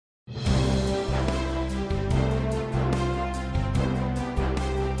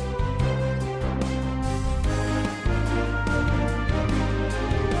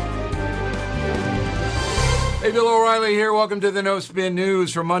Hey, Bill O'Reilly here. Welcome to the No Spin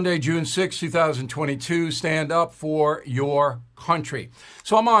News for Monday, June 6, 2022. Stand up for your country.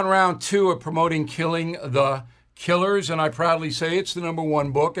 So I'm on round 2 of promoting Killing the Killers, and I proudly say it's the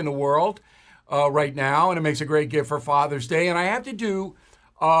 #1 book in the world right now, and it makes a great gift for Father's Day. And I have to do,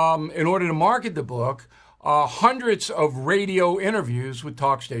 in order to market the book, hundreds of radio interviews with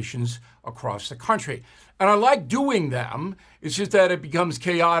talk stations across the country. And I like doing them. It's just that it becomes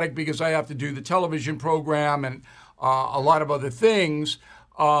chaotic because I have to do the television program and a lot of other things.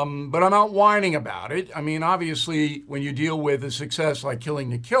 But I'm not whining about it. I mean, obviously, when you deal with a success like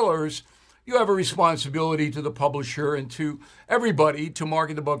Killing the Killers, you have a responsibility to the publisher and to everybody to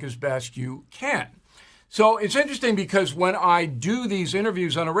market the book as best you can. So it's interesting because when I do these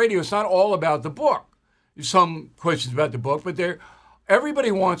interviews on the radio, it's not all about the book. There's some questions about the book, but everybody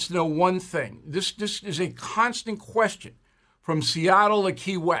wants to know one thing. This is a constant question from Seattle to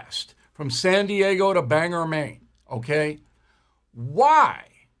Key West, from San Diego to Bangor, Maine, okay? Why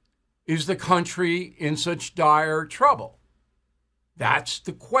is the country in such dire trouble? That's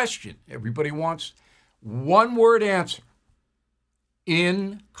the question. Everybody wants one-word answer.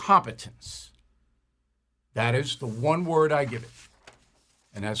 Incompetence. That is the one word I give it.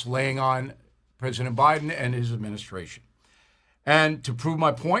 And that's laying on President Biden and his administration. And to prove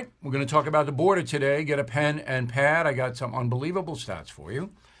my point, we're going to talk about the border today. Get a pen and pad. I got some unbelievable stats for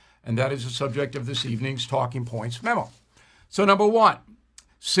you. And that is the subject of this evening's Talking Points memo. So number 1,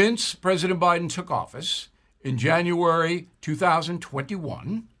 since President Biden took office in January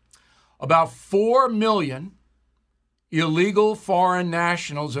 2021, about 4 million illegal foreign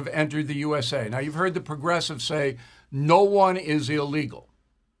nationals have entered the USA. Now, you've heard the progressives say no one is illegal.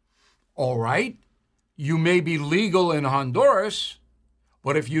 All right. You may be legal in Honduras,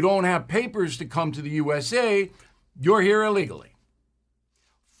 but if you don't have papers to come to the USA, you're here illegally.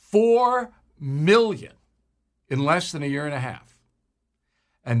 4 million in less than a year and a half.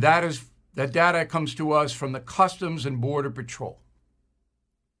 And that data comes to us from the Customs and Border Patrol.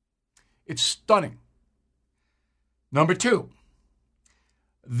 It's stunning. Number 2,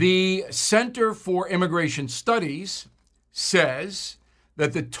 the Center for Immigration Studies says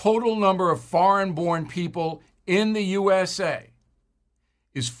that the total number of foreign-born people in the USA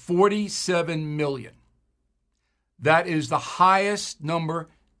is 47 million. That is the highest number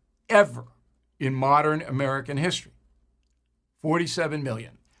ever in modern American history. 47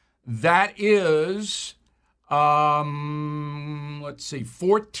 million. That is,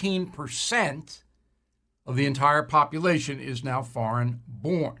 14% of the entire population is now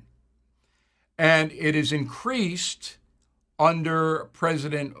foreign-born. And it is increased under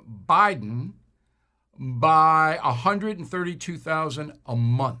President Biden by 132,000 a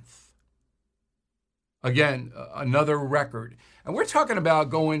month. Again, another record. And we're talking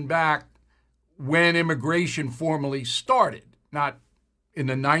about going back when immigration formally started, not in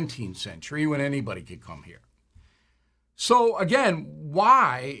the 19th century when anybody could come here. So again,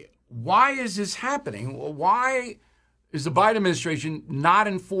 why is this happening? Why is the Biden administration not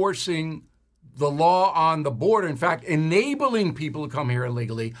enforcing the law on the border, in fact, enabling people to come here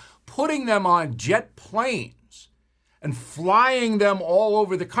illegally, putting them on jet planes and flying them all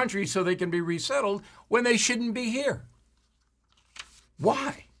over the country so they can be resettled when they shouldn't be here?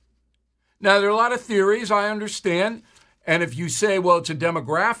 Why? Now, there are a lot of theories, I understand. And if you say, well, it's a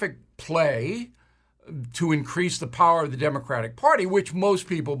demographic play to increase the power of the Democratic Party, which most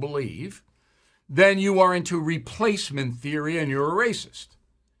people believe, then you are into replacement theory and you're a racist.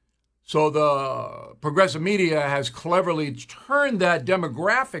 So the progressive media has cleverly turned that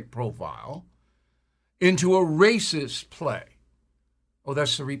demographic profile into a racist play. Oh,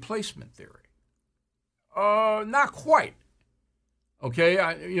 that's the replacement theory. Not quite. Okay,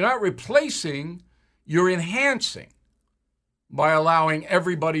 you're not replacing, you're enhancing by allowing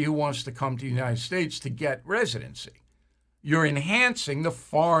everybody who wants to come to the United States to get residency. You're enhancing the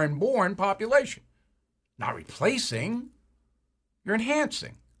foreign-born population. Not replacing, you're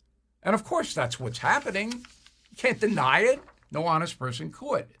enhancing. And of course, that's what's happening. You can't deny it. No honest person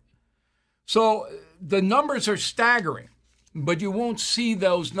could. So the numbers are staggering, but you won't see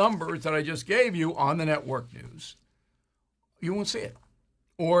those numbers that I just gave you on the network news. You won't see it.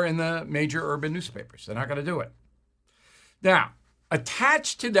 Or in the major urban newspapers. They're not going to do it. Now,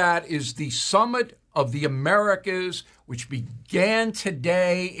 attached to that is the Summit of the Americas, which began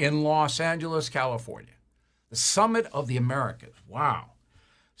today in Los Angeles, California. The Summit of the Americas. Wow.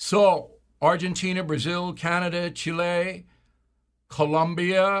 So, Argentina, Brazil, Canada, Chile,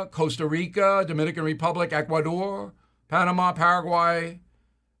 Colombia, Costa Rica, Dominican Republic, Ecuador, Panama, Paraguay,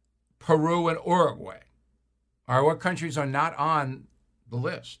 Peru, and Uruguay. All right, what countries are not on the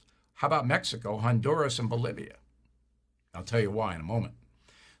list? How about Mexico, Honduras, and Bolivia? I'll tell you why in a moment.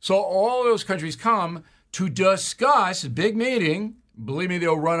 So all those countries come to discuss, big meeting. Believe me,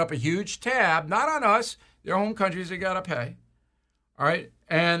 they'll run up a huge tab, not on us, their home countries, they got to pay. All right.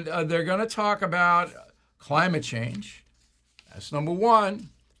 And they're going to talk about climate change. That's number one.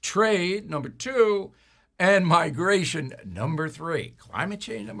 Trade, number two. And migration, number three. Climate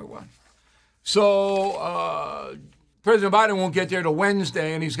change, number one. So President Biden won't get there till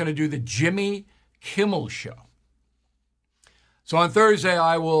Wednesday, and he's going to do the Jimmy Kimmel Show. So on Thursday,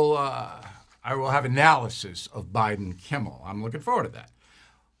 I will have analysis of Biden Kimmel. I'm looking forward to that.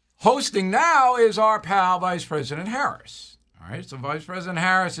 Hosting now is our pal, Vice President Harris. All right, so Vice President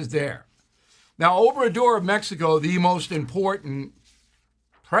Harris is there. Now, Obrador of Mexico, the most important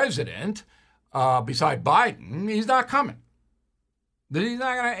president beside Biden, he's not coming. He's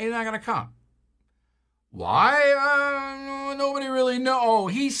not gonna come. Why? Nobody really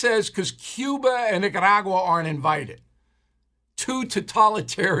knows. He says because Cuba and Nicaragua aren't invited. Two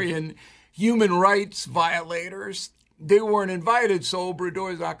totalitarian human rights violators. They weren't invited, so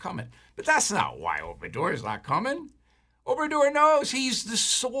Obrador's not coming. But that's not why Obrador's not coming. Obrador knows he's the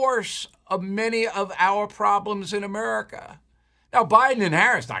source of many of our problems in America. Now, Biden and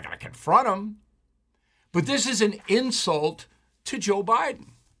Harris not going to confront him, but this is an insult to Joe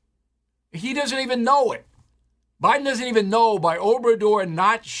Biden. He doesn't even know it. Biden doesn't even know by Obrador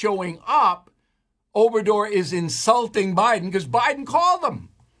not showing up, Obrador is insulting Biden because Biden called him.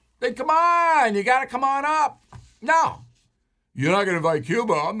 They come on, you got to come on up. No, you're not going to invite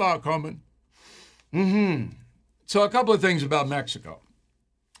Cuba. I'm not coming. So a couple of things about Mexico.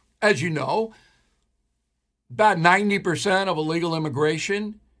 As you know, about 90% of illegal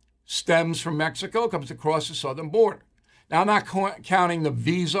immigration stems from Mexico, comes across the southern border. Now, I'm not counting the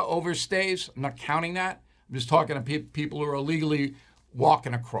visa overstays. I'm not counting that. I'm just talking to people who are illegally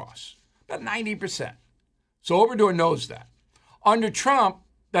walking across. About 90%. So Obrador knows that. Under Trump,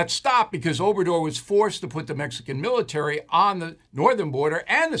 that stopped because Obrador was forced to put the Mexican military on the northern border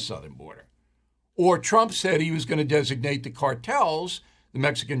and the southern border. Or Trump said he was going to designate the cartels, the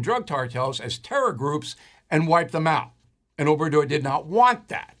Mexican drug cartels, as terror groups and wipe them out. And Obrador did not want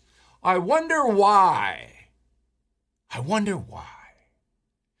that. I wonder why.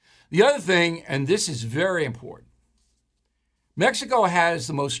 The other thing, and this is very important, Mexico has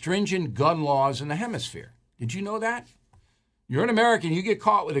the most stringent gun laws in the hemisphere. Did you know that? You're an American, you get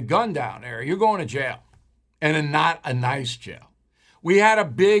caught with a gun down there, you're going to jail. And not a nice jail. We had a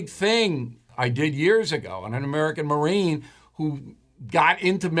big thing I did years ago on an American Marine who got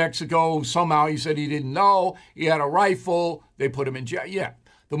into Mexico. Somehow he said he didn't know. He had a rifle. They put him in jail. Yeah,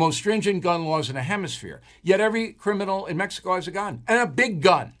 the most stringent gun laws in the hemisphere. Yet every criminal in Mexico has a gun, and a big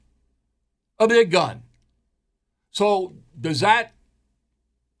gun. A big gun. So does that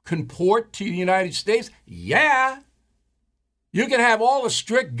comport to the United States? Yeah. You can have all the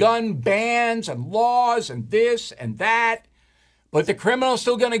strict gun bans and laws and this and that, but the criminal's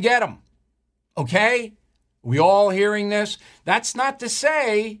still going to get them. Okay? We all hearing this? That's not to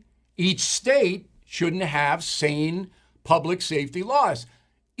say each state shouldn't have sane public safety laws.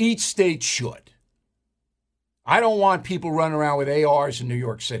 Each state should. I don't want people running around with ARs in New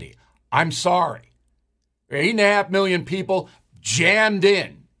York City. I'm sorry. 8.5 million people jammed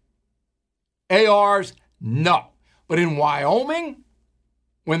in. ARs, no. But in Wyoming,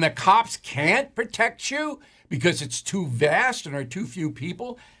 when the cops can't protect you because it's too vast and there are too few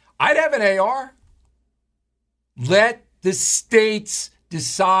people, I'd have an AR. Let the states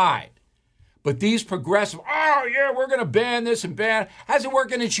decide. But these progressive, oh, yeah, we're going to ban this and ban. How's it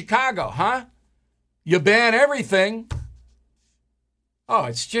working in Chicago, huh? You ban everything. Oh,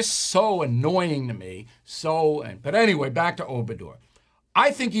 it's just so annoying to me. But anyway, back to Obrador.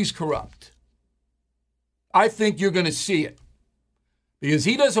 I think he's corrupt. I think you're going to see it because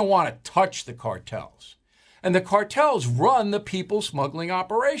he doesn't want to touch the cartels. And the cartels run the people smuggling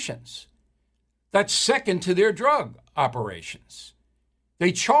operations. That's second to their drug operations.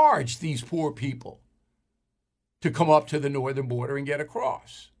 They charge these poor people to come up to the northern border and get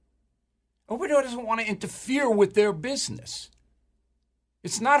across. Obrador doesn't want to interfere with their business.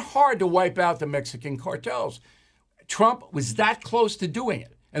 It's not hard to wipe out the Mexican cartels. Trump was that close to doing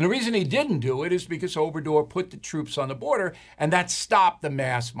it. And the reason he didn't do it is because Obrador put the troops on the border, and that stopped the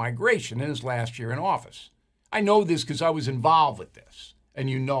mass migration in his last year in office. I know this because I was involved with this, and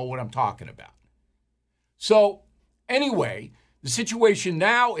you know what I'm talking about. So anyway, the situation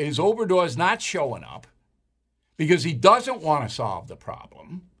now is Obrador's not showing up because he doesn't want to solve the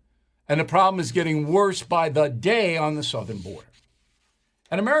problem, and the problem is getting worse by the day on the southern border.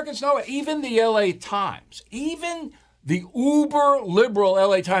 And Americans know it. Even the LA Times, even the uber liberal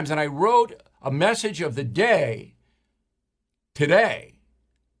LA Times, and I wrote a message of the day today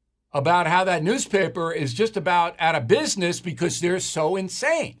about how that newspaper is just about out of business because they're so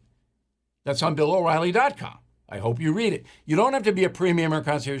insane. That's on BillO'Reilly.com. I hope you read it. You don't have to be a premium or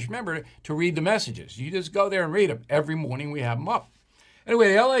concierge member to read the messages. You just go there and read them. Every morning we have them up.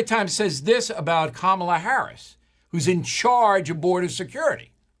 Anyway, the LA Times says this about Kamala Harris, who's in charge of border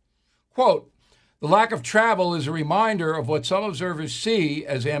security. Quote, the lack of travel is a reminder of what some observers see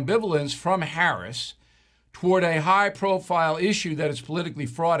as ambivalence from Harris toward a high-profile issue that is politically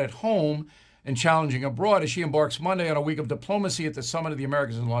fraught at home and challenging abroad as she embarks Monday on a week of diplomacy at the Summit of the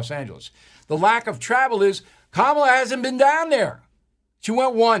Americas in Los Angeles. The lack of travel is Kamala hasn't been down there. She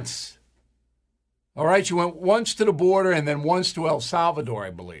went once. All right, she went once to the border and then once to El Salvador, I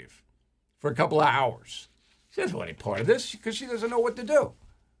believe, for a couple of hours. She doesn't want any part of this because she doesn't know what to do.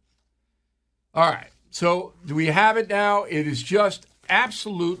 All right, so do we have it now? It is just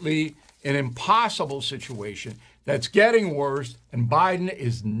absolutely an impossible situation that's getting worse, and Biden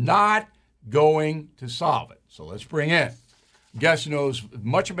is not going to solve it. So let's bring in a guest who knows as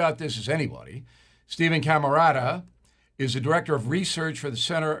much about this as anybody. Stephen Camarata is the director of research for the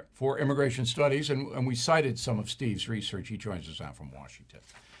Center for Immigration Studies, and we cited some of Steve's research. He joins us now from Washington.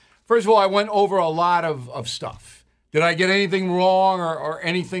 First of all, I went over a lot of stuff. Did I get anything wrong or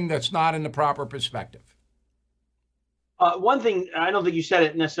anything that's not in the proper perspective? One thing, I don't think you said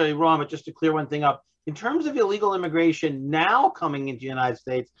it necessarily wrong, but just to clear one thing up, in terms of illegal immigration now coming into the United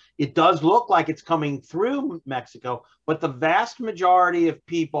States, it does look like it's coming through Mexico, but the vast majority of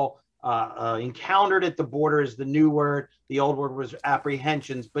people encountered at the border is the new word. The old word was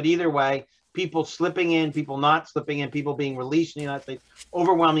apprehensions. But either way, people slipping in, people not slipping in, people being released in the United States,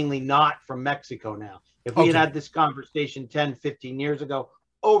 overwhelmingly not from Mexico now. If we had this conversation 10, 15 years ago,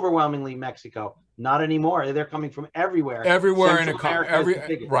 overwhelmingly Mexico. Not anymore. They're coming from everywhere. Everywhere in a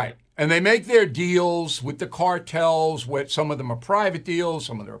country. Right. And they make their deals with the cartels. Some of them are private deals,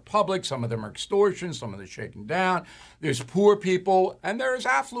 some of them are public, some of them are extortion, some of them are shaken down. There's poor people, and there's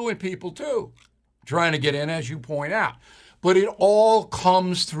affluent people, too, trying to get in, as you point out. But it all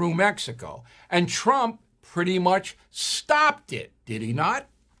comes through Mexico. And Trump pretty much stopped it, did he not?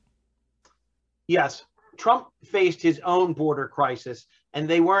 Yes. Trump faced his own border crisis, and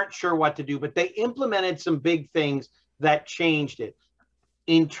they weren't sure what to do, but they implemented some big things that changed it.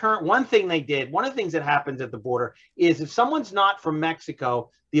 In turn, one thing they did, one of the things that happens at the border is if someone's not from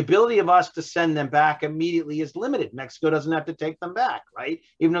Mexico, the ability of us to send them back immediately is limited. Mexico doesn't have to take them back, right?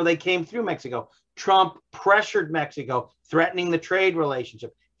 Even though they came through Mexico. Trump pressured Mexico, threatening the trade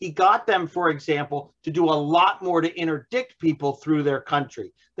relationship. He got them, for example, to do a lot more to interdict people through their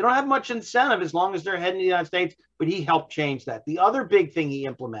country. They don't have much incentive as long as they're heading to the United States, but he helped change that. The other big thing he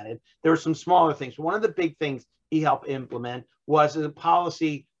implemented, there were some smaller things. One of the big things he helped implement was a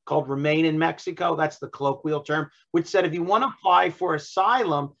policy called Remain in Mexico. That's the colloquial term, which said if you want to apply for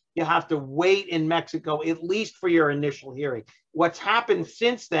asylum, you have to wait in Mexico at least for your initial hearing. What's happened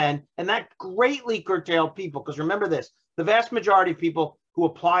since then, and that greatly curtailed people, because remember this, the vast majority of people who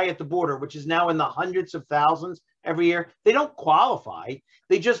apply at the border, which is now in the hundreds of thousands every year, they don't qualify.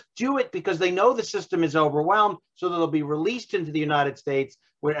 They just do it because they know the system is overwhelmed, so they'll be released into the United States,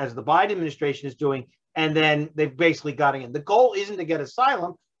 whereas the Biden administration is doing, and then they've basically gotten in. The goal isn't to get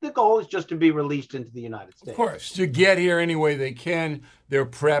asylum. The goal is just to be released into the United States. Of course, to get here any way they can. They're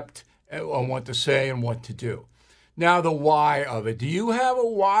prepped on what to say and what to do. Now, the why of it. Do you have a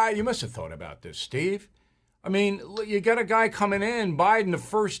why? You must have thought about this, Steve. I mean, you got a guy coming in, Biden, the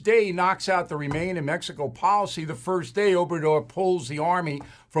first day he knocks out the Remain in Mexico policy. The first day Obrador pulls the army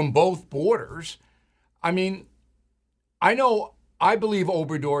from both borders. I mean, I believe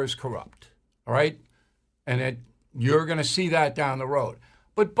Obrador is corrupt, all right? And you're going to see that down the road.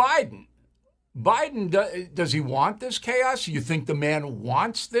 But Biden, does he want this chaos? Do you think the man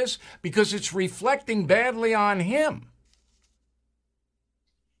wants this? Because it's reflecting badly on him.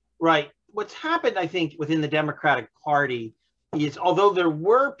 Right. What's happened, I think, within the Democratic Party is, although there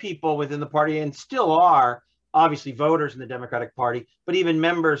were people within the party and still are, obviously voters in the Democratic Party, but even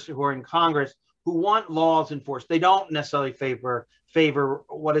members who are in Congress who want laws enforced, they don't necessarily favor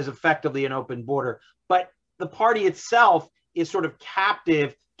what is effectively an open border. But the party itself is sort of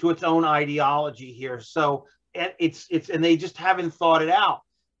captive to its own ideology here. So and they just haven't thought it out.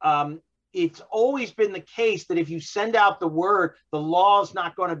 It's always been the case that if you send out the word, the law is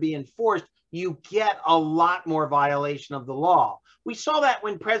not going to be enforced, you get a lot more violation of the law. We saw that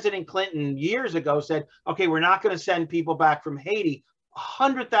when President Clinton years ago said, okay, we're not going to send people back from Haiti.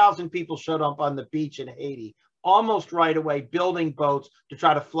 100,000 people showed up on the beach in Haiti. almost right away building boats to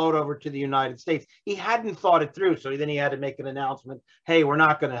try to float over to the United States. He hadn't thought it through, so then he had to make an announcement, hey, we're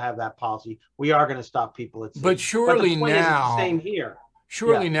not going to have that policy. We are going to stop people at sea. But surely the point now, is the same here.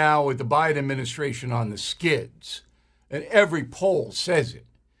 Surely now with the Biden administration on the skids, and every poll says it,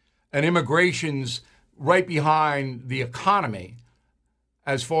 and immigration's right behind the economy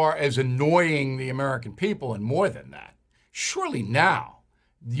as far as annoying the American people and more than that, surely now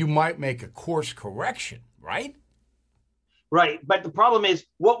you might make a course correction, right? Right. But the problem is,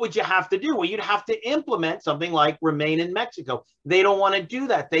 what would you have to do? Well, you'd have to implement something like remain in Mexico. They don't want to do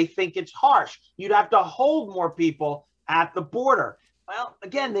that. They think it's harsh. You'd have to hold more people at the border. Well,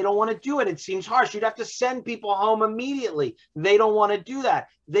 again, they don't want to do it. It seems harsh. You'd have to send people home immediately. They don't want to do that.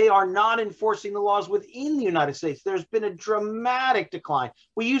 They are not enforcing the laws within the United States. There's been a dramatic decline.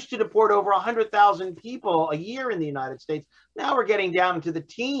 We used to deport over 100,000 people a year in the United States. Now we're getting down into the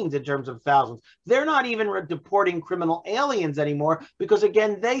teens in terms of thousands. They're not even deporting criminal aliens anymore because,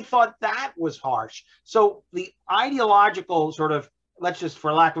 again, they thought that was harsh. So the ideological sort of, let's just,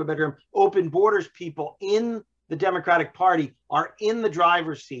 for lack of a better term, open borders people in the Democratic Party are in the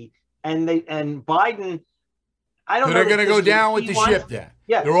driver's seat, and Biden, I don't know. They're going to go down with the ship then.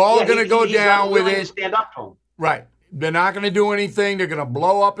 Yeah, they're all going to go down with it. Stand up to him. Right. They're not going to do anything. They're going to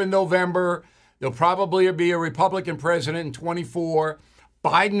blow up in November. There'll probably be a Republican president in 24.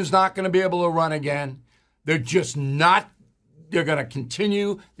 Biden's not going to be able to run again. They're just not. They're going to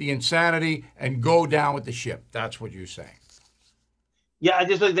continue the insanity and go down with the ship. That's what you're saying. Yeah, I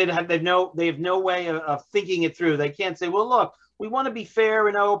just think they have no way of thinking it through. They can't say, well, look, we want to be fair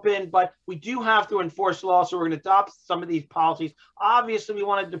and open, but we do have to enforce law, so we're going to adopt some of these policies. Obviously, we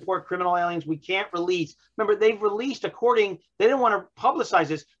want to deport criminal aliens. We can't release. Remember, they've released, they didn't want to publicize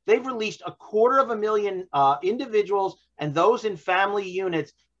this, they've released 250,000 individuals and those in family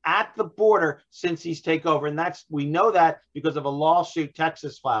units at the border since he's taken over. And we know that because of a lawsuit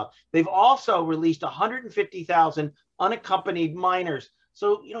Texas filed. They've also released 150,000 unaccompanied minors.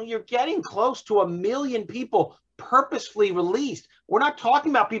 So, you're getting close to 1 million people purposefully released. We're not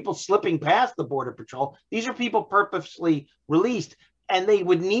talking about people slipping past the Border Patrol. These are people purposely released. And they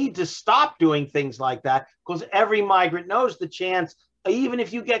would need to stop doing things like that because every migrant knows the chance, even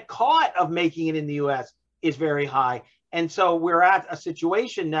if you get caught, of making it in the U.S. is very high. And so we're at a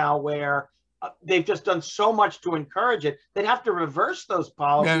situation now where they've just done so much to encourage it. They'd have to reverse those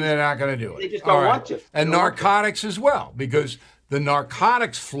policies. And they're not going to do it. They just don't want to. And narcotics as well, because the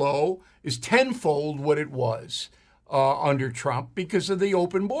narcotics flow is tenfold what it was under Trump because of the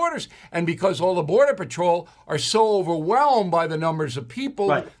open borders. And because all the Border Patrol are so overwhelmed by the numbers of people,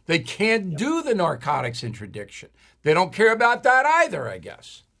 right, they can't do the narcotics interdiction. They don't care about that either, I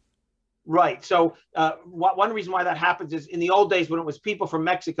guess. Right. So one reason why that happens is in the old days when it was people from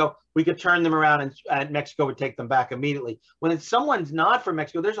Mexico, we could turn them around and Mexico would take them back immediately. When it's someone's not from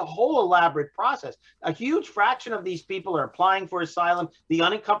Mexico, there's a whole elaborate process. A huge fraction of these people are applying for asylum. The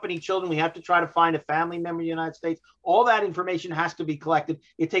unaccompanied children, we have to try to find a family member in the United States. All that information has to be collected.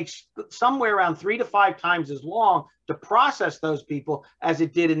 It takes somewhere around 3 to 5 times as long to process those people as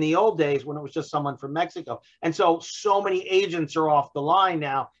it did in the old days when it was just someone from Mexico. And so many agents are off the line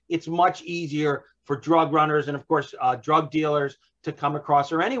now. It's much easier for drug runners and, of course, drug dealers to come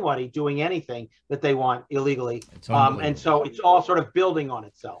across, or anybody doing anything that they want illegally. And so it's all sort of building on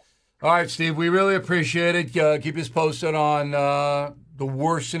itself. All right, Steve, we really appreciate it. Keep us posted on the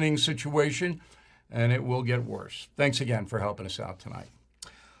worsening situation, and it will get worse. Thanks again for helping us out tonight.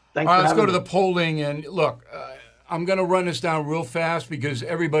 Thanks. All right, let's go to the polling. And look, I'm going to run this down real fast because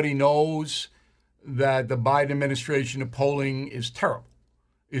everybody knows that the Biden administration of polling is terrible.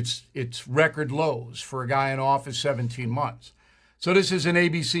 It's record lows for a guy in office 17 months. So this is an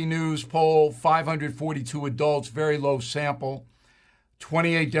ABC News poll, 542 adults, very low sample,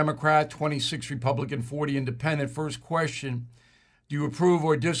 28 Democrat, 26 Republican, 40 Independent. First question, do you approve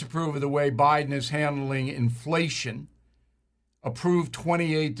or disapprove of the way Biden is handling inflation? Approve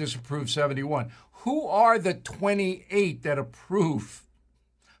 28, disapprove 71. Who are the 28 that approve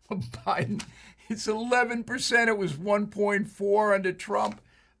of Biden? It's 11%. It was 1.4 under Trump.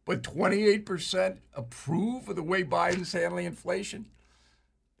 But 28% approve of the way Biden's handling inflation?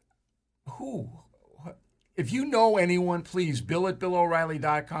 Who? If you know anyone, please,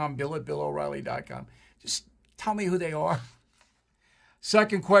 bill@BillO'Reilly.com, bill@BillO'Reilly.com. Just tell me who they are.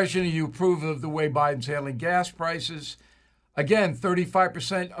 Second question, do you approve of the way Biden's handling gas prices? Again,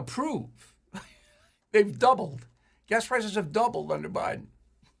 35% approve. They've doubled. Gas prices have doubled under Biden.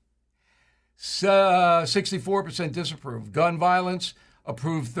 64% disapprove. Gun violence,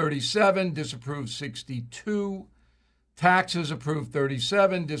 approve 37, disapprove 62. Taxes, approve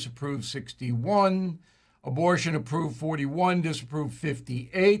 37, disapprove 61. Abortion approved 41, disapproved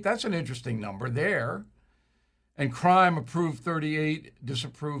 58. That's an interesting number there. And crime approved 38,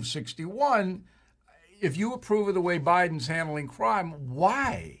 disapproved 61. If you approve of the way Biden's handling crime,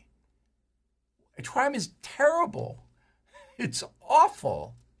 why? Crime is terrible. It's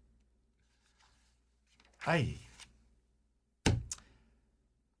awful. Aye.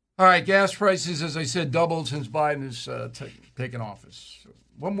 All right, gas prices, as I said, doubled since Biden has taken office.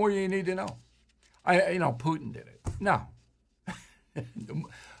 What more do you need to know? Putin did it. No.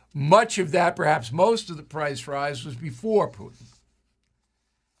 Much of that, perhaps most of the price rise, was before Putin.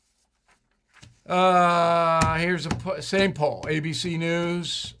 Here's a same poll, ABC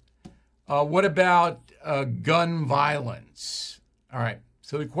News. What about gun violence? All right.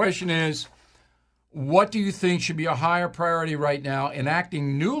 So the question is, what do you think should be a higher priority right now?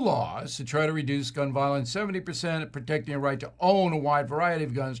 Enacting new laws to try to reduce gun violence, 70%, protecting the right to own a wide variety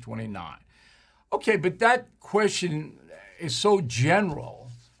of guns, 29%. Okay, but that question is so general.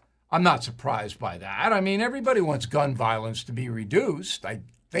 I'm not surprised by that. I mean, everybody wants gun violence to be reduced, I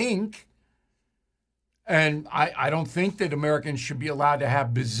think. And I don't think that Americans should be allowed to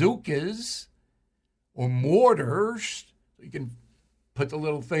have bazookas or mortars. You can put the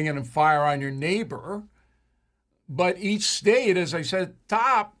little thing in and fire on your neighbor. But each state, as I said at the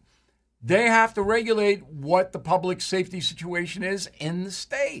top, they have to regulate what the public safety situation is in the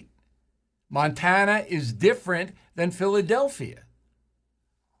state. Montana is different than Philadelphia.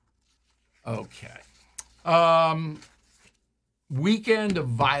 Okay. Weekend of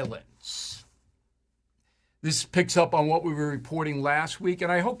violence. This picks up on what we were reporting last week,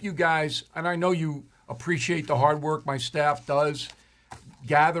 and I hope you guys, and I know you appreciate the hard work my staff does,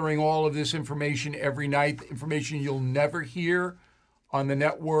 gathering all of this information every night, information you'll never hear on the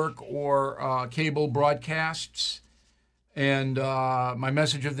network or cable broadcasts. And my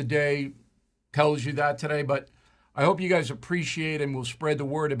message of the day tells you that today, but I hope you guys appreciate and will spread the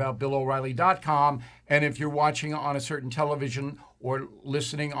word about BillO'Reilly.com. And if you're watching on a certain television or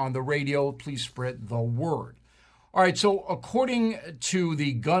listening on the radio, please spread the word. All right, so according to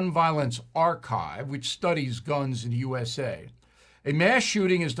the Gun Violence Archive, which studies guns in the USA, a mass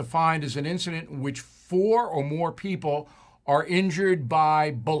shooting is defined as an incident in which 4 or more people are injured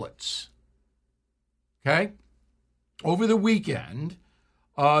by bullets. Okay? Over the weekend,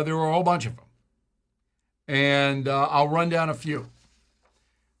 there were a whole bunch of them. And I'll run down a few.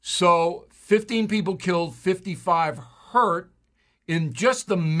 So 15 people killed, 55 hurt in just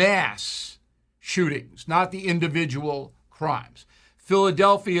the mass shootings, not the individual crimes.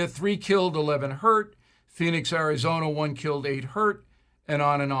 Philadelphia, 3 killed, 11 hurt. Phoenix, Arizona, 1 killed, 8 hurt, and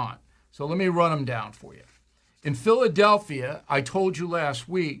on and on. So let me run them down for you. In Philadelphia, I told you last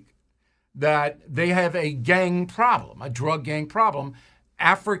week that they have a gang problem, a drug gang problem,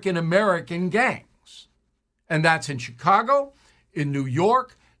 African-American gangs. And that's in Chicago, in New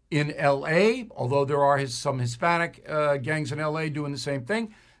York, in L.A., although there are some Hispanic gangs in L.A. doing the same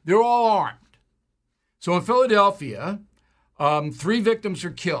thing. They're all armed. So in Philadelphia, 3 victims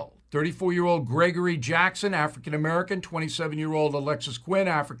are killed. 34-year-old Gregory Jackson, African-American. 27-year-old Alexis Quinn,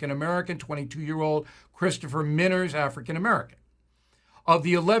 African-American. 22-year-old Christopher Minners, African-American. Of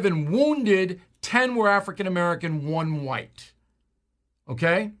the 11 wounded, 10 were African-American, 1 white.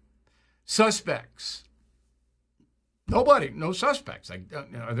 Okay? Suspects. Nobody, no suspects.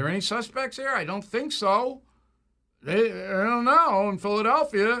 Are there any suspects here? I don't think so. I don't know. In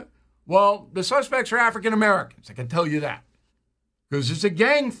Philadelphia, well, the suspects are African Americans. I can tell you that. Because it's a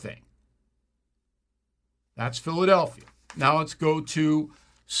gang thing. That's Philadelphia. Now let's go to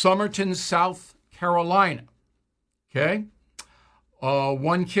Somerton, South Carolina. Okay?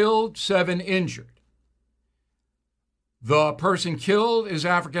 1 killed, 7 injured. The person killed is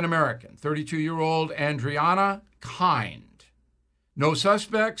African American, 32-year-old Andriana Kind. No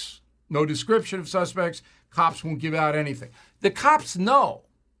suspects, no description of suspects. Cops won't give out anything. The cops know,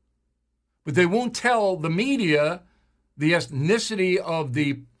 but they won't tell the media the ethnicity of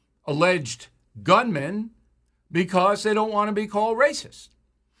the alleged gunman because they don't want to be called racist.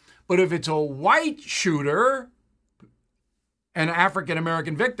 But if it's a white shooter and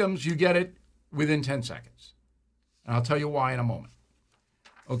African-American victims, you get it within 10 seconds. And I'll tell you why in a moment.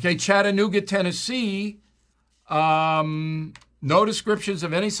 Okay, Chattanooga, Tennessee. No descriptions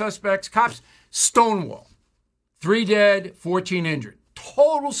of any suspects. Cops, Stonewall. 3 dead, 14 injured.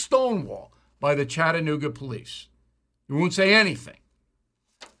 Total Stonewall by the Chattanooga police. You won't say anything.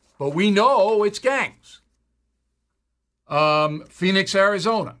 But we know it's gangs. Phoenix,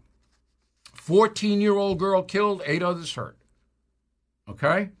 Arizona. 14-year-old girl killed, 8 others hurt.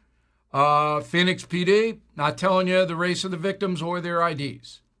 Okay? Phoenix PD, not telling you the race of the victims or their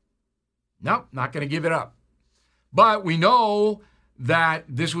IDs. No, not going to give it up. But we know that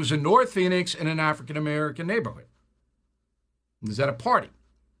this was in North Phoenix in an African-American neighborhood. It was at a party.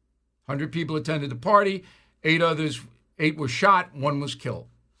 100 people attended the party. 8 were shot. 1 was killed.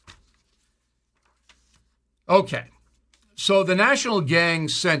 Okay. So the National Gang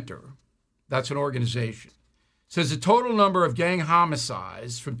Center, that's an organization, says the total number of gang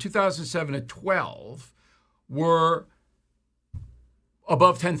homicides from 2007 to 12 were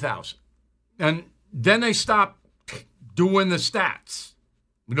above 10,000. And then they stopped doing the stats.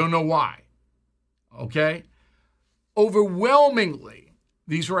 We don't know why. Okay? Overwhelmingly,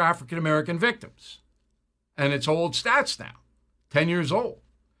 these were African-American victims. And it's old stats now, 10 years old.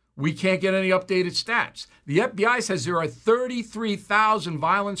 We can't get any updated stats. The FBI says there are 33,000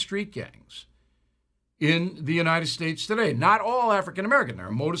 violent street gangs in the United States today. Not all African-American. There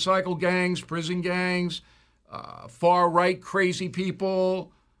are motorcycle gangs, prison gangs, far-right crazy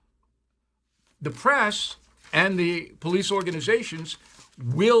people. The press and the police organizations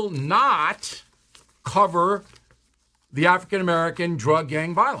will not cover the African-American drug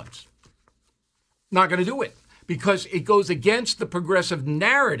gang violence. Not going to do it because it goes against the progressive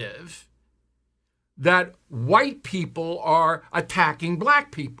narrative that white people are attacking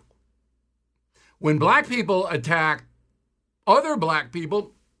black people. When black people attack other black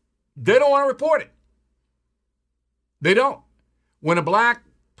people, they don't want to report it. They don't. When a black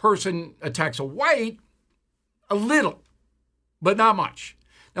person attacks a white, a little, but not much.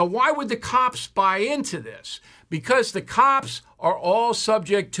 Now, why would the cops buy into this? Because the cops are all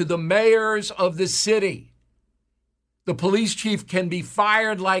subject to the mayors of the city. The police chief can be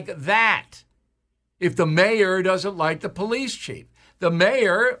fired like that if the mayor doesn't like the police chief. The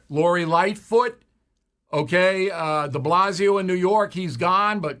mayor, Lori Lightfoot, okay, de Blasio in New York, he's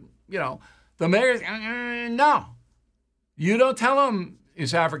gone, but, the mayor's, no. You don't tell him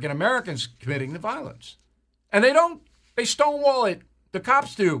it's African Americans committing the violence. And they don't. They stonewall it. The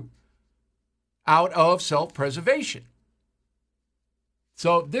cops do. Out of self-preservation.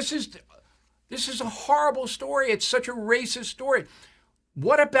 So this is a horrible story. It's such a racist story.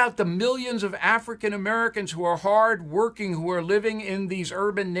 What about the millions of African Americans who are hardworking, who are living in these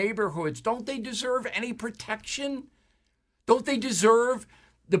urban neighborhoods? Don't they deserve any protection? Don't they deserve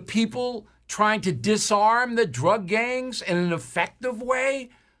the people trying to disarm the drug gangs in an effective way?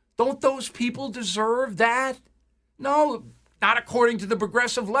 Don't those people deserve that? No, not according to the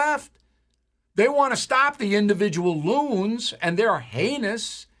progressive left. They want to stop the individual loons, and they're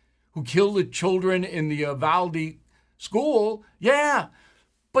heinous, who kill the children in the Uvalde school. Yeah,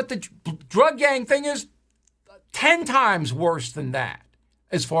 but the drug gang thing is 10 times worse than that,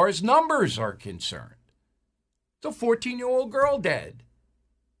 as far as numbers are concerned. It's a 14-year-old girl dead.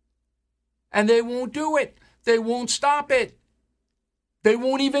 And they won't do it. They won't stop it. They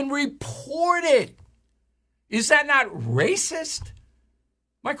won't even report it. Is that not racist?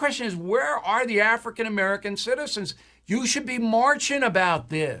 My question is, where are the African-American citizens? You should be marching about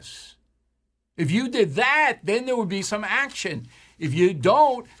this. If you did that, then there would be some action. If you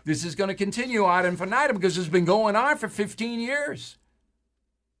don't, this is going to continue ad infinitum because it's been going on for 15 years.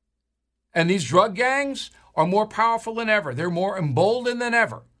 And these drug gangs are more powerful than ever. They're more emboldened than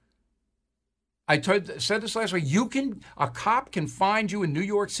ever. I said this last week. A cop can find you in New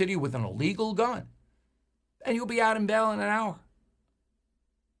York City with an illegal gun, and you'll be out in bail in an hour.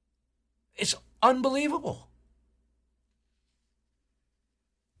 It's unbelievable.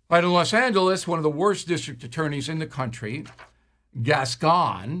 Right in Los Angeles, one of the worst district attorneys in the country,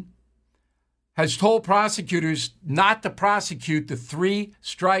 Gascon, has told prosecutors not to prosecute the 3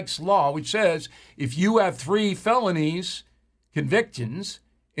 strikes law, which says if you have 3 felonies, convictions,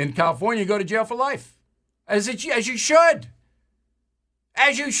 in California, you go to jail for life. As you should.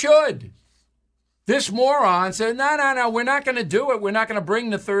 As you should. This moron said, no, we're not going to do it. We're not going to bring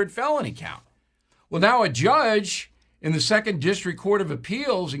the 3rd felony count. Well, now a judge in the 2nd District Court of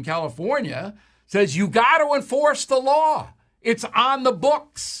Appeals in California says you got to enforce the law. It's on the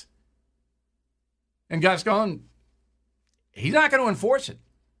books. And Gascon, he's not going to enforce it.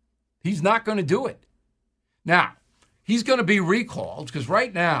 He's not going to do it. Now, he's going to be recalled because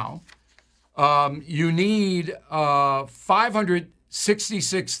right now you need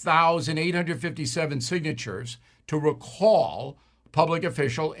 566,857 signatures to recall a public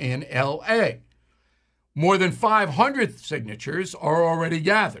official in L.A. More than 500 signatures are already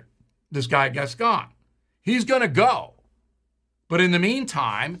gathered. This guy Gascon, he's going to go. But in the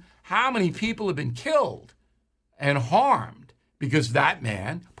meantime, how many people have been killed and harmed because that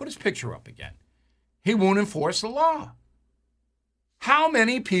man, put his picture up again, he won't enforce the law. How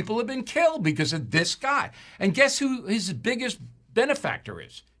many people have been killed because of this guy? And guess who his biggest benefactor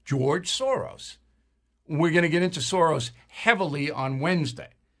is? George Soros. We're going to get into Soros heavily on Wednesday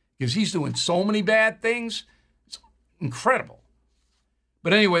because he's doing so many bad things. It's incredible.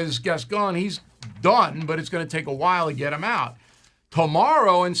 But anyway, this guy's gone. He's done, but it's going to take a while to get him out.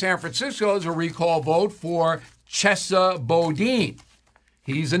 Tomorrow in San Francisco is a recall vote for Chesa Boudin.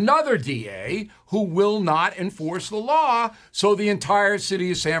 He's another DA who will not enforce the law, so the entire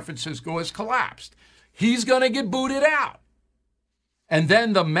city of San Francisco has collapsed. He's going to get booted out. And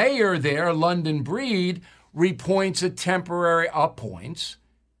then the mayor there, London Breed, appoints a temporary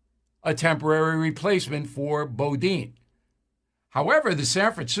replacement for Boudin. However, the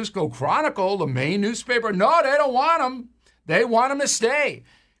San Francisco Chronicle, the main newspaper, no, they don't want him. They want him to stay.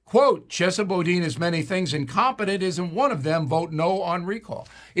 Quote, Chesa Boudin is many things. Incompetent isn't one of them. Vote no on recall.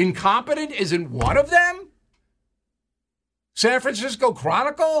 Incompetent isn't one of them? San Francisco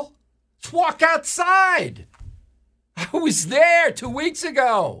Chronicle? Let's walk outside. I was there 2 weeks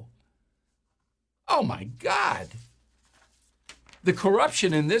ago. Oh, my God. The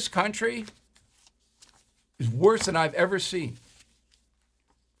corruption in this country is worse than I've ever seen.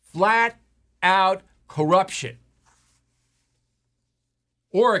 Flat out corruption.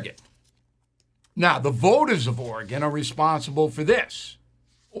 Oregon. Now, the voters of Oregon are responsible for this.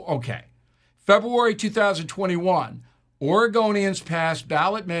 Okay. February 2021, Oregonians passed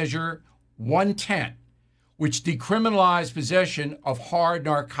ballot measure 110, which decriminalized possession of hard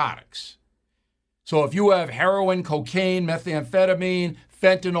narcotics. So if you have heroin, cocaine, methamphetamine,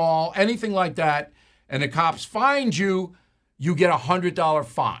 fentanyl, anything like that, and the cops find you, you get a $100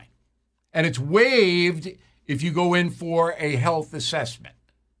 fine. And it's waived if you go in for a health assessment.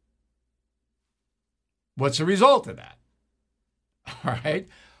 What's the result of that? All right.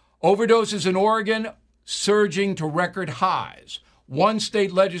 Overdoses in Oregon surging to record highs. One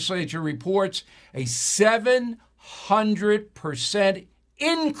state legislature reports a 700%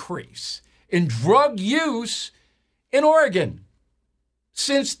 increase in drug use in Oregon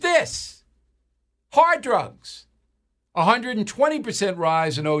since this. Hard drugs. 120%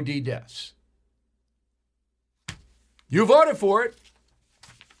 rise in OD deaths. You voted for it.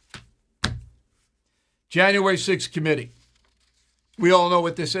 January 6th committee. We all know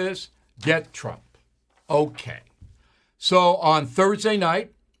what this is. Get Trump. Okay. So on Thursday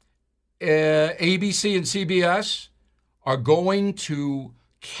night, ABC and CBS are going to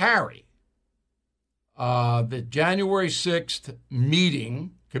carry the January 6th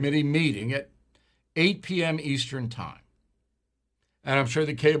committee meeting at 8 p.m. Eastern Time. And I'm sure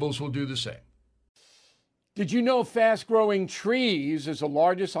the cables will do the same. Did you know Fast Growing Trees is the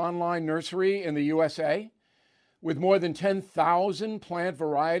largest online nursery in the USA? With more than 10,000 plant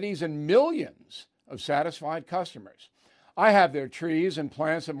varieties and millions of satisfied customers. I have their trees and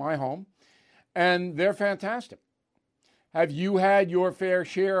plants at my home, and they're fantastic. Have you had your fair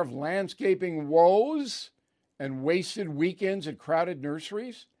share of landscaping woes and wasted weekends at crowded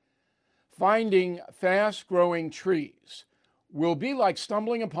nurseries? Finding Fast Growing Trees will be like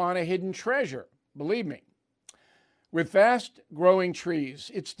stumbling upon a hidden treasure, believe me. With Fast Growing Trees,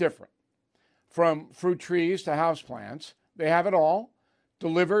 it's different. From fruit trees to houseplants, they have it all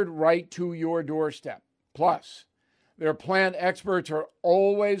delivered right to your doorstep. Plus, their plant experts are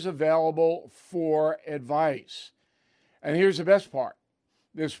always available for advice. And here's the best part.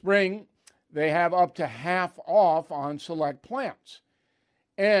 This spring, they have up to half off on select plants.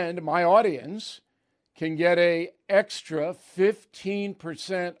 And my audience can get an extra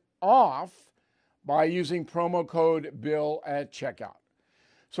 15% off by using promo code BILL at checkout.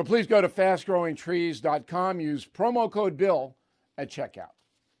 So please go to fastgrowingtrees.com, use promo code BILL at checkout.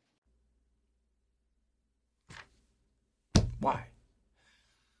 Why?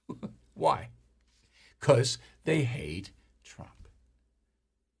 Why? Because they hate Trump.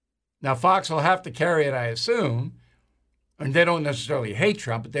 Now, Fox will have to carry it, I assume, and they don't necessarily hate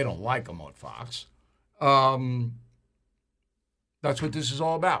Trump, but they don't like him on Fox. That's what this is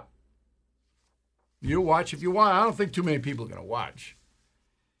all about. You watch if you want. I don't think too many people are going to watch.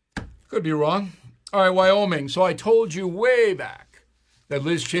 Could be wrong. All right, Wyoming. So I told you way back that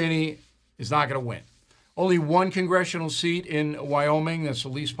Liz Cheney is not going to win. Only one congressional seat in Wyoming. That's the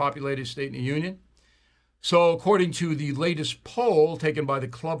least populated state in the union. So according to the latest poll taken by the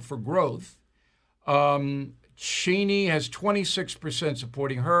Club for Growth, Cheney has 26%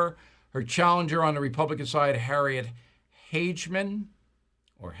 supporting her. Her challenger on the Republican side, Harriet Hagman,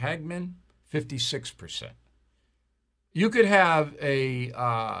 56%. You could have a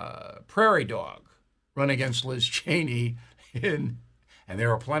prairie dog run against Liz Cheney, and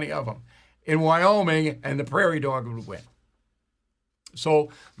there are plenty of them, in Wyoming, and the prairie dog would win. So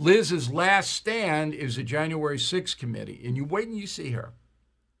Liz's last stand is the January 6th committee, and you wait and you see her.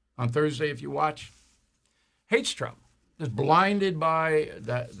 on Thursday, if you watch, hates Trump. Just blinded by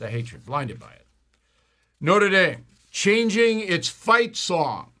the hatred, blinded by it. Notre Dame changing its fight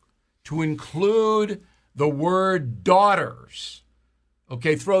song to include the word daughters.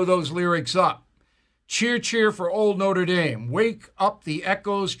 Okay, throw those lyrics up. Cheer, cheer for old Notre Dame. Wake up the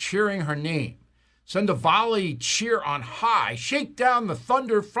echoes cheering her name. Send a volley cheer on high. Shake down the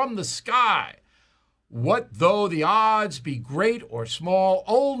thunder from the sky. What though the odds be great or small,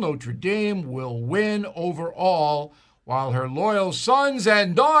 old Notre Dame will win over all, while her loyal sons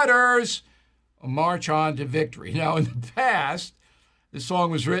and daughters march on to victory. Now, in the past, this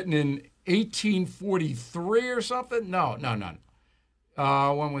song was written in 1843 or something. No.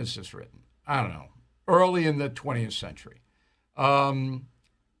 When was this written? I don't know. Early in the 20th century.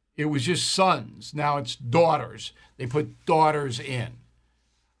 It was just sons. Now it's daughters. They put daughters in.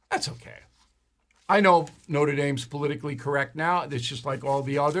 That's okay. I know Notre Dame's politically correct now. It's just like all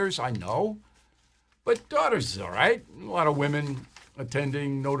the others. I know. But daughters is all right. A lot of women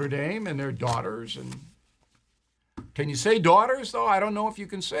attending Notre Dame and their daughters. And can you say daughters, though? I don't know if you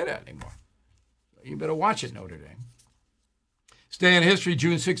can say that anymore. You better watch it, Notre Dame. Stay in history,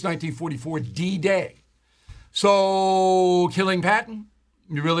 June 6, 1944, D-Day. So, killing Patton?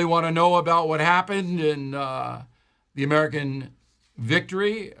 You really want to know about what happened in the American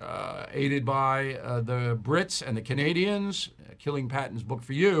victory, aided by the Brits and the Canadians? Killing Patton's book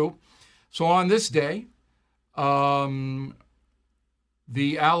for you. So on this day, the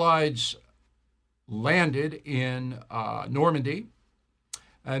Allies landed in Normandy,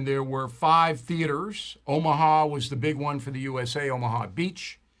 and there were 5 theaters. Omaha was the big one for the USA, Omaha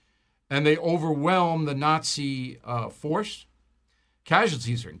Beach, and they overwhelmed the Nazi force.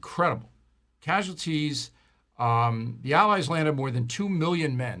 Casualties are incredible. Casualties, the Allies landed more than 2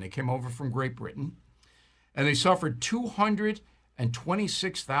 million men. They came over from Great Britain, and they suffered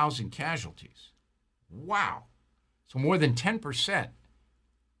 226,000 casualties. Wow. So more than 10%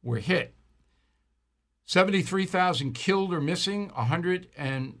 were hit. 73,000 killed or missing,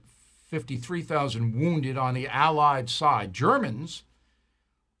 153,000 wounded on the Allied side. Germans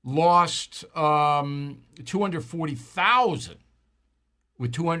lost 240,000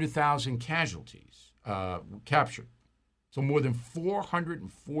 with 200,000 casualties captured. So more than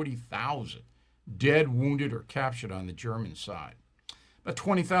 440,000 dead, wounded, or captured on the German side. About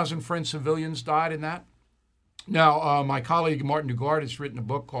 20,000 French civilians died in that. Now, my colleague Martin Dugard has written a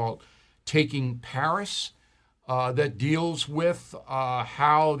book called Taking Paris that deals with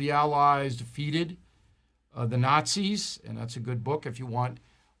how the Allies defeated the Nazis, and that's a good book if you want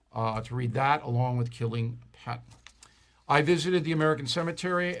to read that, along with Killing Patton. I visited the American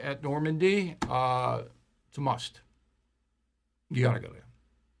Cemetery at Normandy. It's a must. You got to go there.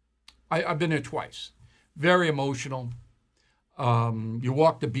 I've been there twice. Very emotional. You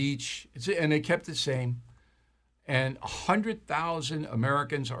walk the beach, and they kept the same. And 100,000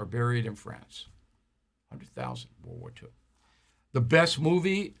 Americans are buried in France. 100,000, World War II. The best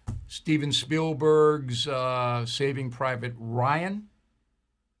movie, Steven Spielberg's Saving Private Ryan.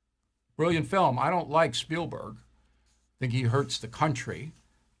 Brilliant film. I don't like Spielberg. I think he hurts the country,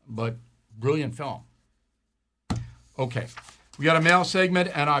 but brilliant film. Okay, we got a mail segment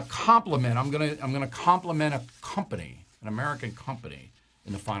and a compliment. I'm gonna compliment a company, an American company,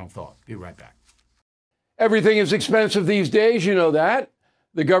 in the final thought. Be right back. Everything is expensive these days, you know that.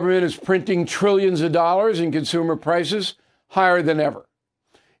 The government is printing trillions of dollars and consumer prices higher than ever.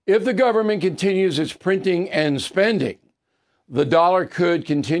 If the government continues its printing and spending, the dollar could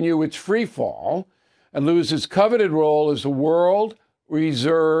continue its free fall and lose its coveted role as the world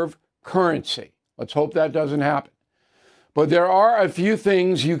reserve currency. Let's hope that doesn't happen. But there are a few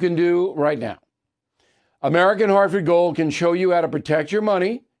things you can do right now. American Hartford Gold can show you how to protect your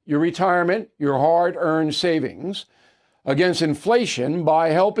money, your retirement, your hard-earned savings against inflation by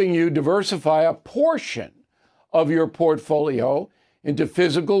helping you diversify a portion of your portfolio into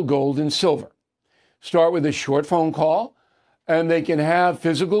physical gold and silver. Start with a short phone call, and they can have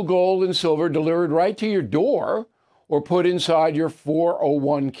physical gold and silver delivered right to your door or put inside your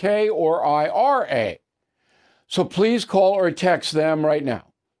 401k or IRA. So please call or text them right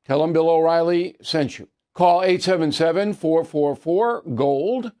now. Tell them Bill O'Reilly sent you. Call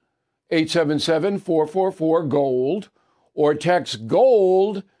 877-444-GOLD, 877-444-GOLD, or text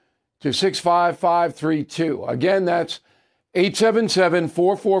GOLD to 65532. Again, that's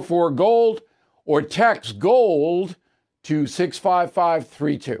 877-444-GOLD, or text GOLD to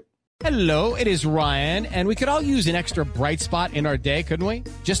 65532. Hello, it is Ryan, and we could all use an extra bright spot in our day, couldn't we?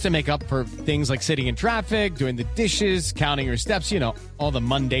 Just to make up for things like sitting in traffic, doing the dishes, counting your steps, all the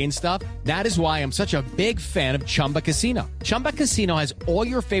mundane stuff. That is why I'm such a big fan of Chumba Casino. Chumba Casino has all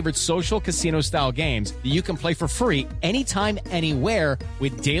your favorite social casino-style games that you can play for free anytime, anywhere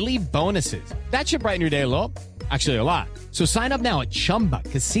with daily bonuses. That should brighten your day a little. Actually, a lot. So sign up now at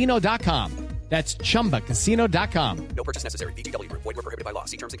ChumbaCasino.com. That's ChumbaCasino.com. No purchase necessary. VGW Group. Void where prohibited by law.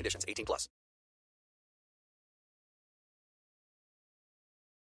 See terms and conditions. 18+.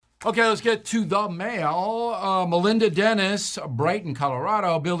 Okay, let's get to the mail. Melinda Dennis, Brighton,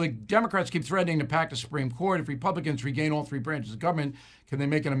 Colorado. Bill, the Democrats keep threatening to pack the Supreme Court. If Republicans regain all three branches of government, can they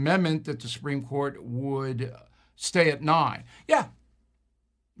make an amendment that the Supreme Court would stay at 9? Yeah,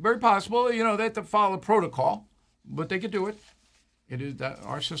 very possible. They have to follow protocol, but they could do it. It is that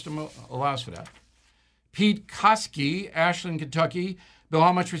our system allows for that. Pete Koski, Ashland, Kentucky. Bill,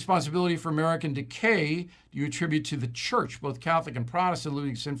 how much responsibility for American decay do you attribute to the church, both Catholic and Protestant,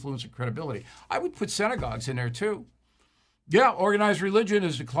 losing its influence and credibility? I would put synagogues in there too. Yeah, organized religion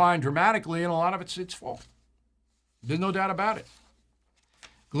has declined dramatically, and a lot of it's its fault. There's no doubt about it.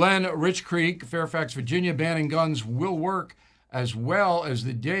 Glenn Rich Creek, Fairfax, Virginia. Banning guns will work as well as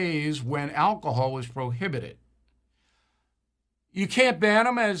the days when alcohol was prohibited. You can't ban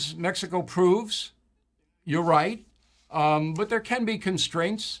them, as Mexico proves. You're right. But there can be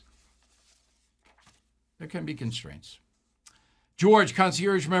constraints. There can be constraints. George,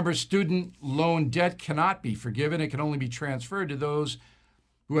 concierge member, student loan debt cannot be forgiven. It can only be transferred to those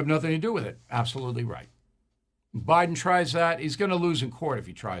who have nothing to do with it. Absolutely right. Biden tries that. He's going to lose in court if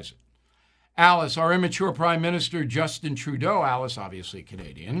he tries it. Alice, our immature Prime Minister, Justin Trudeau, Alice, obviously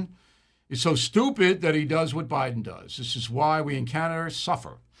Canadian, is so stupid that he does what Biden does. This is why we in Canada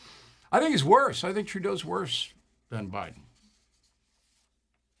suffer. I think he's worse. I think Trudeau's worse than Biden.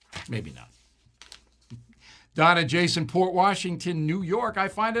 Maybe not. Donna Jason, Port Washington, New York. I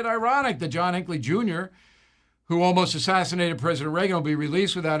find it ironic that John Hinckley Jr., who almost assassinated President Reagan, will be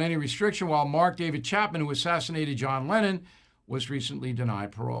released without any restriction, while Mark David Chapman, who assassinated John Lennon, was recently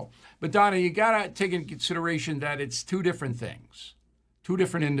denied parole. But Donna, you got to take into consideration that it's two different things. Two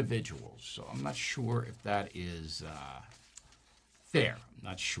different individuals. So I'm not sure if that is fair. I'm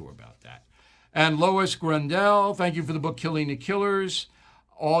not sure about that. And Lois Grundell, thank you for the book Killing the Killers.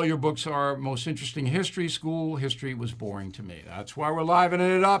 All your books are most interesting history. School history was boring to me. That's why we're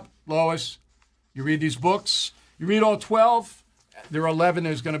livening it up, Lois. You read these books. You read all 12. There are 11.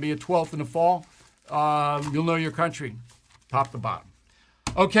 There's going to be a 12th in the fall. You'll know your country, top to bottom.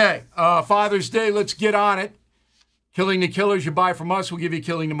 Okay, Father's Day. Let's get on it. Killing the Killers, you buy from us. We'll give you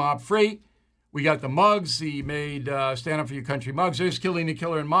Killing the Mob free. We got the mugs, the made Stand Up for Your Country mugs. There's Killing the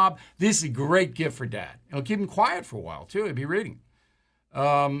Killer and Mob. This is a great gift for Dad. It'll keep him quiet for a while, too. He'll be reading.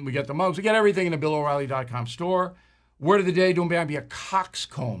 We got the mugs. We got everything in the BillO'Reilly.com store. Word of the day, don't be a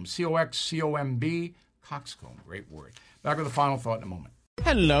coxcomb. C-O-X-C-O-M-B. Coxcomb, great word. Back with the final thought in a moment.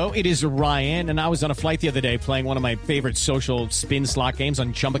 Hello, it is Ryan, and I was on a flight the other day playing one of my favorite social spin slot games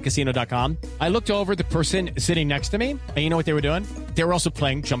on ChumbaCasino.com. I looked over at the person sitting next to me, and you know what they were doing? They were also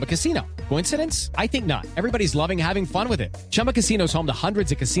playing Chumba Casino. Coincidence? I think not. Everybody's loving having fun with it. Chumba Casino is home to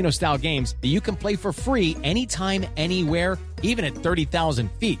hundreds of casino-style games that you can play for free anytime, anywhere, even at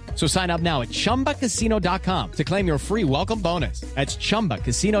 30,000 feet. So sign up now at ChumbaCasino.com to claim your free welcome bonus. That's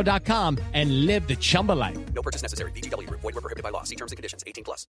ChumbaCasino.com and live the Chumba life. No purchase necessary. VGW Group. Void where prohibited by law. See terms and conditions.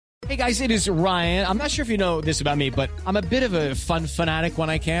 18+. Hey guys, it is Ryan. I'm not sure if you know this about me, but I'm a bit of a fun fanatic when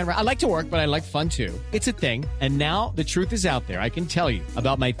I can. I like to work, but I like fun too. It's a thing. And now the truth is out there. I can tell you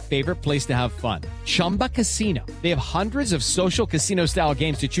about my favorite place to have fun. Chumba Casino. They have hundreds of social casino style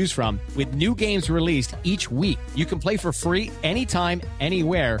games to choose from with new games released each week. You can play for free anytime,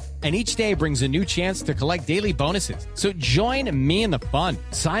 anywhere. And each day brings a new chance to collect daily bonuses. So join me in the fun.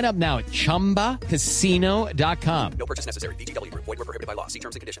 Sign up now at ChumbaCasino.com. No purchase necessary. VGW Group. Void where prohibited by law. See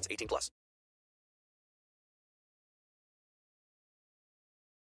terms and conditions. 18+.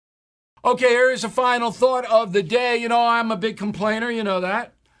 Okay, here's a final thought of the day. You know, I'm a big complainer. You know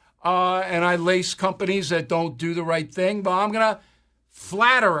that. And I lace companies that don't do the right thing. But I'm going to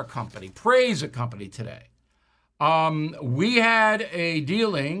flatter a company, praise a company today. We had a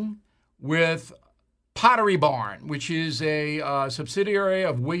dealing with Pottery Barn, which is a subsidiary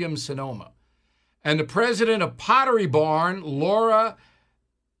of Williams-Sonoma. And the president of Pottery Barn, Laura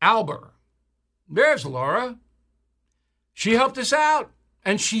Alber. There's Laura. She helped us out,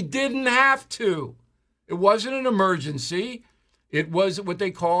 and she didn't have to. It wasn't an emergency. It was what they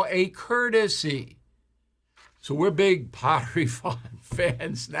call a courtesy. So we're big Pottery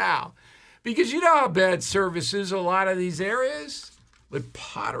fans now. Because you know how bad service is in a lot of these areas. But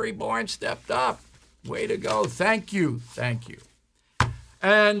Pottery Barn stepped up. Way to go. Thank you. Thank you.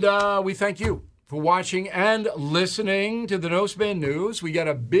 And we thank you for watching and listening to the No Spin News. We got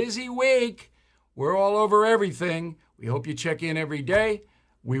a busy week. We're all over everything. We hope you check in every day.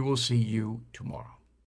 We will see you tomorrow.